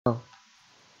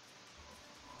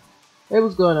Hey,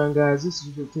 what's going on, guys? This is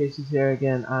RictAcius here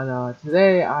again, and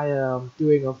today I am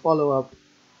doing a follow-up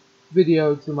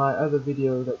video to my other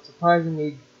video that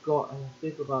surprisingly got, I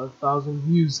think, about 1,000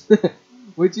 views,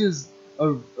 which is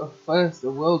a first,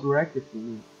 a world record for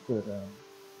me. But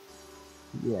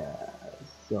yeah.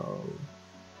 So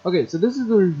okay, so this is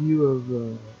a review of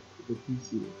the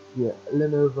PC, the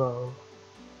Lenovo.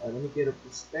 Let me get up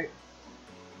the specs.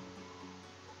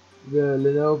 The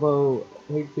Lenovo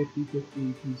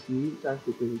H50-50 PC. It's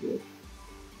actually pretty good.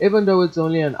 Even though it's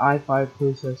only an i5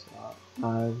 processor,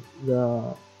 and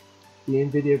the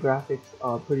NVIDIA graphics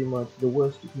are pretty much the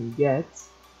worst you can get,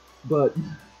 but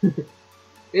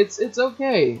it's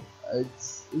okay.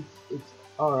 It's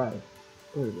alright.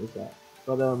 What is that?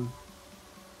 But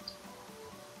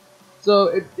so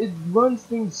it runs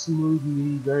things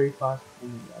smoothly, very fast for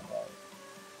me.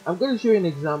 I'm gonna show you an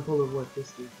example of what this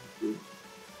thing can do.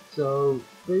 So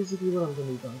basically, what I'm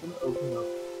gonna do, I'm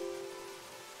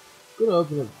gonna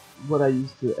open up what I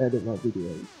use to edit my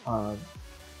videos. I'm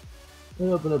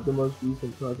gonna open up the most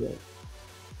recent project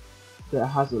that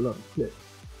has a lot of clips,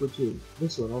 which is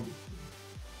this one, obviously.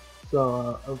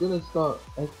 So I'm gonna start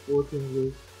exporting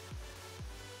this.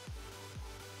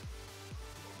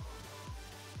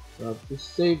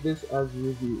 Just save this as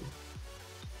review.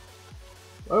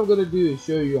 What I'm gonna do is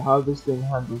show you how this thing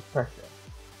handles pressure.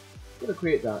 I'm gonna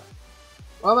create that.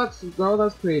 While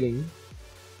that's creating,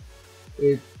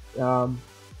 it's gonna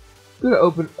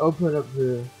open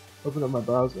up my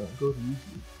browser and go to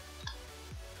YouTube.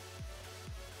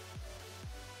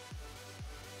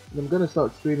 And I'm gonna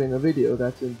start streaming a video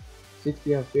that's in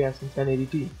 60 FPS and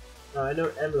 1080p. Now I know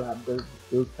MLab does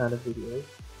those kind of videos.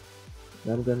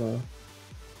 And I'm gonna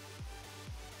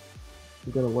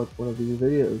watch one of these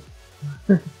videos.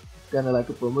 It's kinda like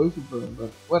a promotion for him,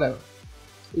 but whatever.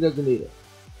 He doesn't need it.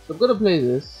 So I'm gonna play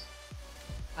this.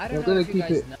 I don't know if you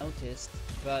guys noticed,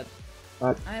 but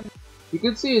you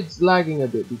can see it's lagging a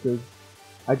bit because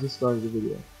I just started the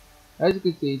video. As you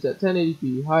can see, it's at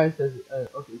 1080p, highest as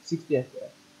okay, 60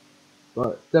 FPS,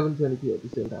 but 720p at the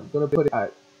same time. I'm gonna put it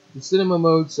at the cinema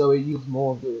mode so it uses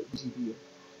more of the GPU.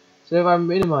 So if I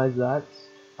minimize that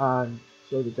and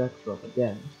show the desktop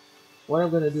again, what I'm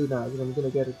gonna do now is I'm gonna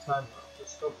get a timer to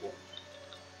stopwatch.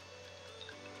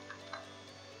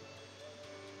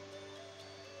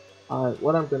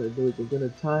 What I'm gonna do is I'm gonna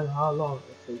time how long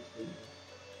it takes to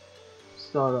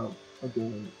start up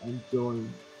again and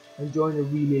join a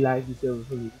really lively server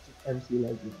for me, which is MC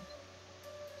Legends.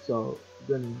 So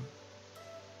I'm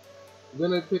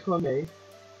gonna click on A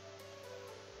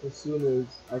as soon as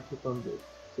I click on this.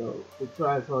 So we'll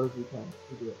try as hard as we can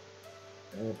to do it.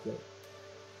 Okay.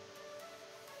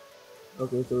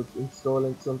 Okay, so it's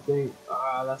installing something.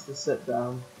 That's the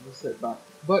setback.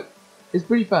 But it's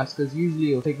pretty fast because usually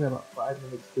it'll take me about 5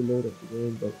 minutes to load up the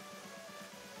game, but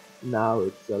now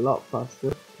it's a lot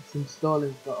faster. It's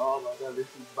installing. So, oh my god, this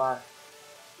is bad.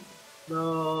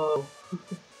 No,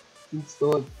 it's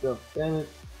installing stuff. Damn it.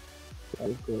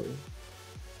 Okay.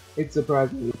 It's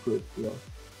surprisingly quick, yeah.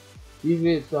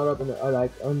 Usually it starts up in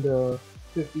like under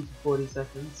 50 to 40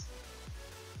 seconds,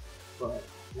 but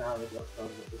now it's not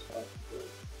starting at this fast because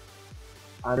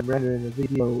I'm rendering a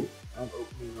video. I'm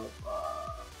opening up.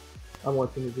 I'm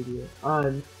watching a video,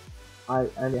 and I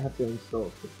have to install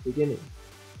from the beginning.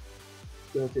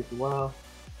 It's gonna take a while.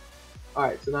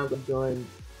 Alright, so now I'm gonna join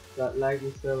that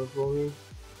laggy server for me.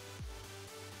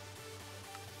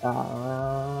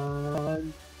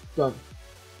 And done.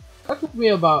 That took me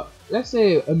about, let's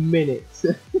say, a minute.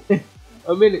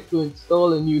 A minute to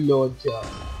install a new launcher,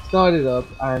 start it up,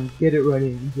 and get it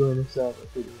running and join the server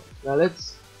pretty much. Now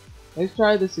let's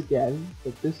try this again,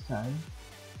 but this time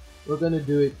we're gonna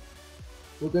do it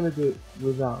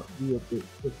without the update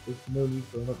because there's no need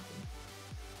for an update.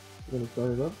 We're gonna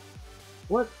start it up.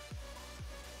 What?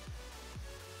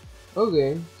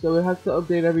 Okay, so it has to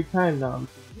update every time now, which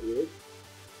is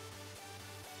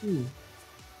weird.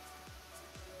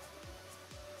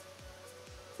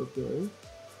 Okay.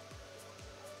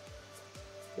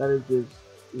 That is just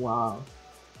wow.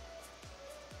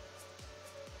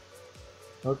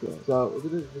 Okay, so we're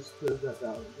gonna just close that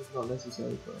down. It's not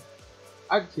necessary for us.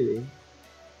 Actually,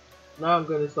 now I'm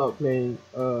gonna start playing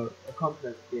a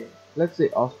complex game. Let's say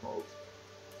Oswald.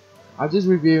 I'm just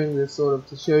reviewing this sort of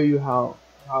to show you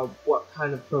what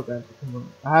kind of programs you can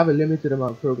run. I have a limited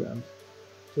amount of programs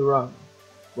to run,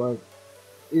 but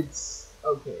it's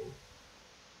okay.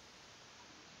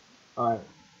 Alright.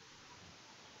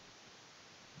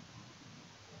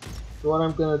 So what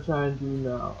I'm gonna try and do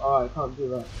now. Oh, I can't do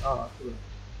that. Oh,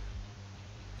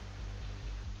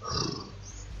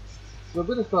 so I'm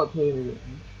gonna start playing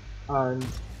again. and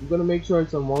I'm gonna make sure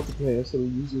it's on multiplayer so it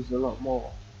uses a lot more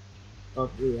of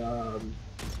the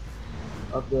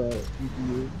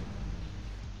GPU,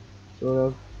 sort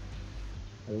of.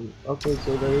 And, okay,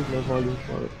 so there is no volume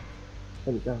for it.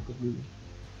 Cut it down completely.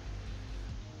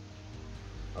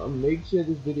 Make sure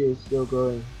this video is still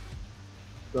going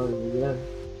again.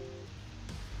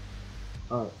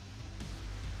 Alright,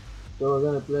 so we're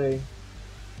gonna play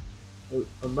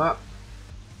a map,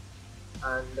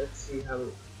 and let's see how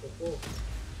it performs.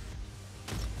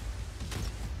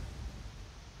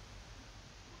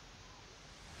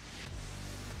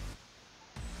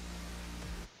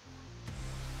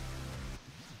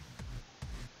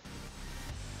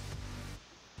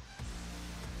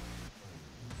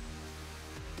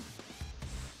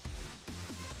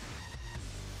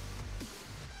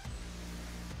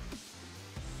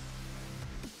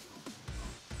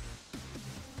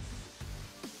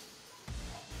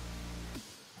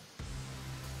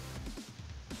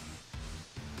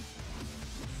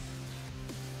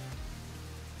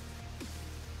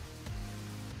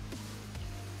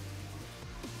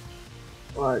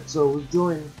 Alright, so we've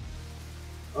joined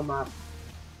a map,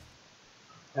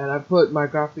 and I put my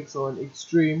graphics on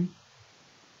extreme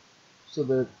so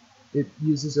that it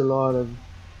uses a lot of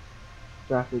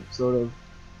graphics, sort of.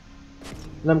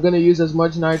 And I'm gonna use as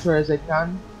much nitro as I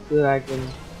can so that I can.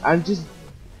 And just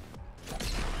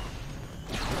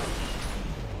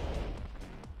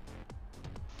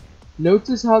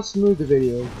notice how smooth the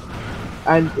video.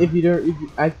 And if you don't,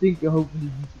 I think hopefully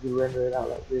YouTube will render it out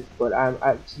like this, but I'm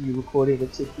actually recording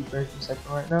at 60 frames per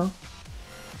second right now,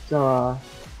 so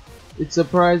it's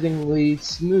surprisingly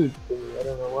smooth for me. I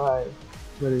don't know why,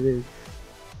 but it is.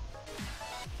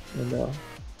 And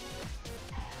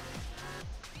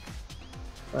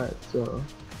alright, so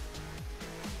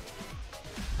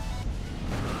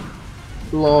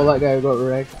lol, that guy got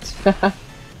wrecked.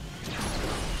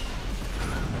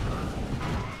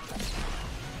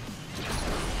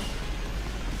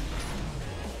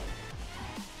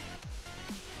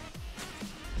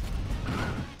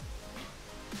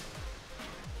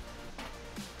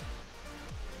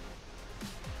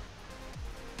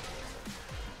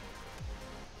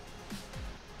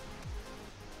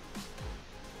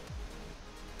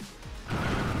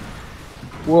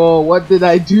 Whoa, what did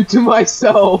I do to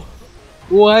myself?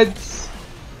 What?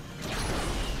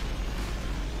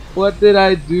 What did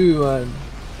I do, man?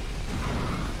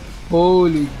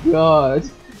 Holy god.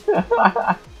 It's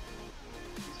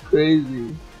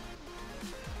crazy.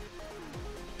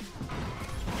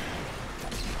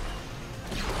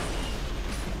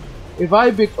 If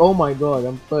I pick, oh my god,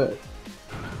 I'm third.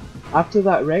 After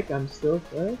that wreck, I'm still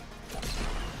third?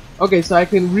 Okay, so I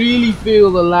can really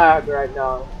feel the lag right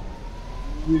now.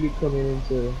 Really coming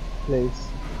into place.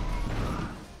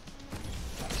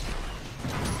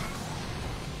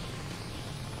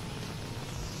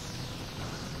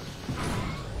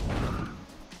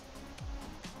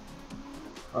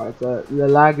 Alright, so the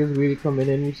lag is really coming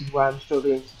in, which is why I'm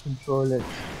struggling to control it,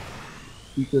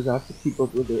 because I have to keep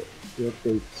up with the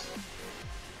updates.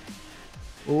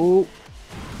 Oh,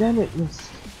 damn it,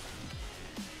 missed.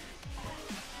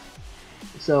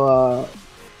 So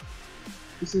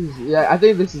this is, yeah, I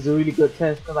think this is a really good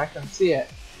test because I can see it.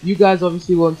 You guys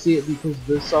obviously won't see it because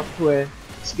the software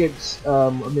skips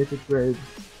omitted frames,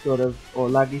 sort of, or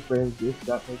laggy frames, if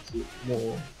that makes it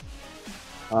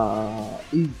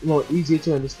more easier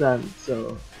to understand.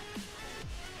 So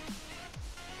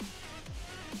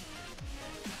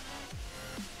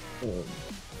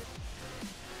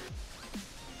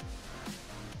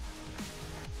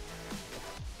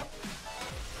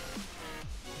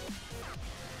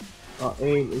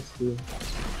aim is to.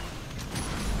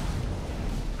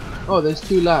 Oh, there's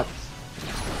 2 laps.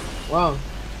 Wow.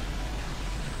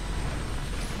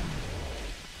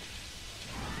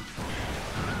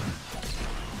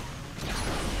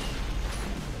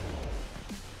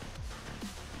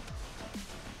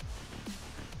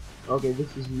 Okay,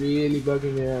 this is really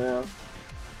bugging me right now.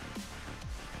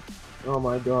 Oh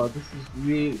my god, this is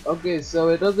really okay. So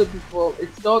it doesn't before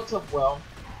it starts off well,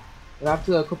 and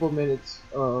after a couple minutes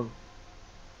of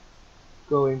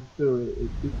going through it,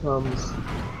 it becomes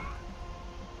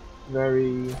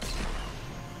very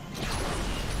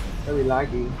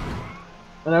laggy,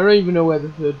 and I don't even know where the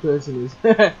third person is.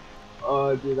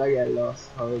 Oh dude, I get lost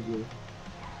horribly.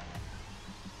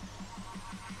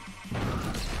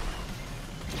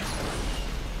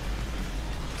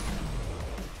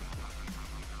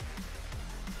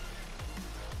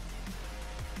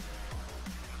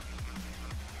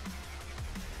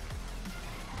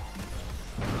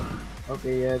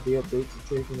 Okay, yeah, the updates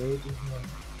are taking ages now.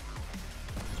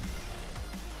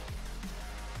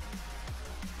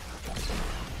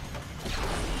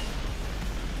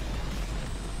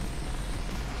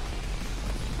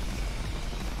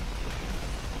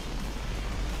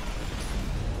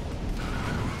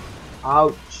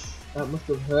 Ouch, that must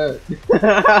have hurt.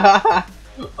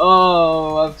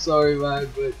 Oh, I'm sorry man,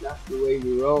 but that's the way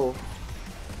we roll.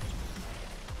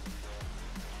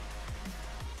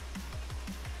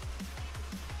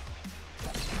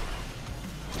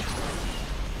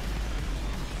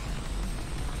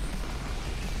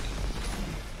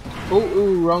 Oh,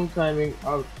 ooh, wrong timing.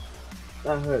 Ouch,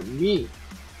 that hurt me.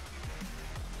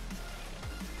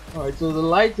 Alright, so the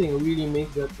lighting really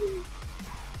makes that thing.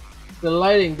 The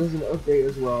lighting doesn't update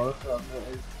as well, that's what I've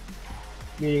noticed.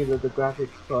 Meaning that the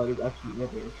graphics card is actually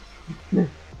rubbish.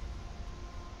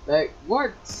 Like,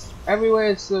 what? Everywhere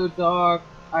is so dark.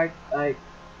 It's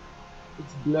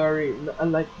blurry.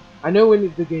 And like, I know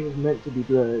when the game is meant to be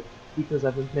blurred because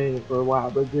I've been playing it for a while,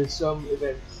 but there's some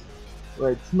events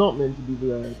where it's not meant to be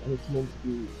blurred and it's meant to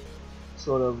be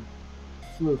sort of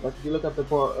smooth. Like if you look at the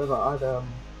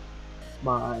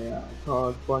my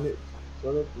car's bonnet,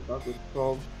 so that's what it's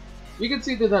called. You can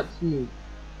see that that's smooth.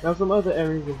 Now some other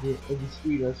areas of the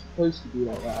screen are supposed to be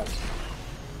like that,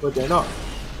 but they're not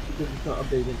because it's not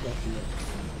updated properly.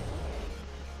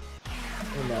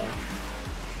 And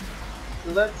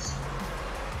so that's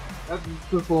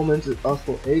performance at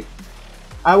Oscar 8.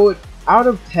 I would, out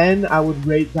of 10, I would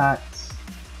rate that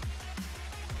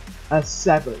a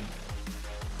 7.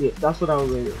 Yeah, that's what I would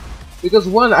rate it. Because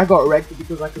 1, I got wrecked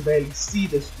because I could barely see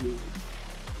the screen.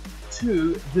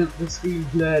 2, the screen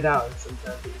blurred out and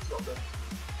sometimes it was not good.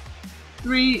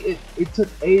 3, it took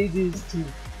ages to,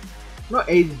 not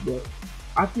ages, but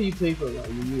after you play for a while,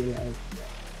 you realize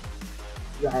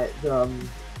that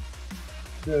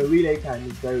the relay time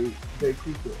is very, very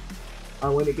crucial.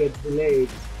 And when it gets delayed,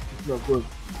 it's not good.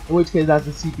 In which case, that's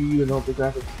the CPU and not the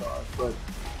graphics card. But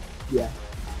yeah.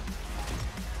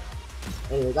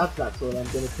 Anyway, that's all I'm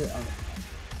gonna put on it.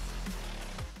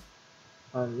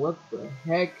 And what the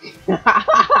heck?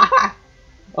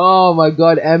 Oh my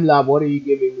god, MLab, what are you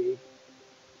giving me?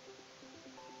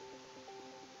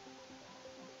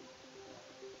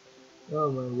 Oh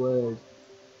my word.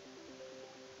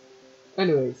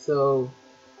 Anyway, so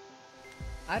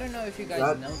I don't know if you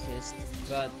guys noticed,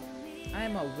 but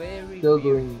I'm a very still weird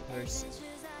doing person.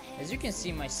 As you can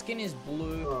see, my skin is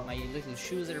blue, my little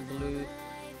shoes are blue.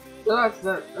 So that's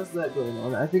that going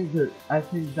on. I think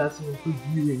that's something for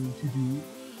viewing to do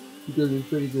because it's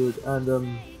pretty good. And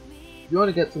if you want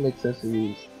to get some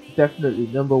accessories, definitely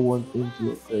number one thing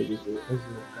to upgrade is your graphics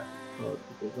card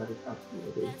because that is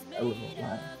absolutely I would not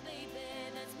lie.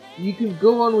 You can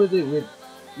go on with it with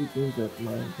things like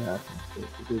Minecraft and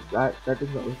stuff because that does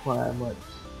not require much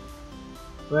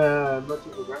of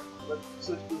a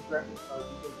such good graphics card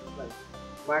because it's like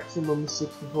maximum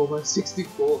 64 by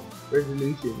 64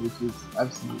 resolution, which is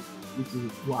absolute, which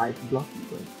is why it's blocky.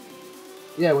 But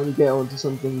yeah, when you get onto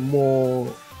something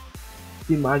more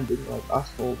demanding like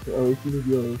Asphalt, or if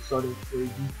you're starting to play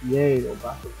GTA or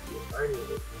Battlefield or any of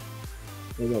those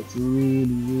things, then that's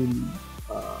really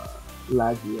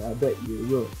laggy. I bet you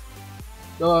will.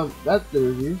 So that's the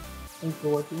review. Thanks for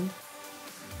watching.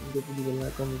 Don't forget to leave a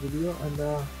like on the video, and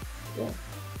yeah,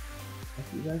 I'll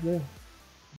see you guys later.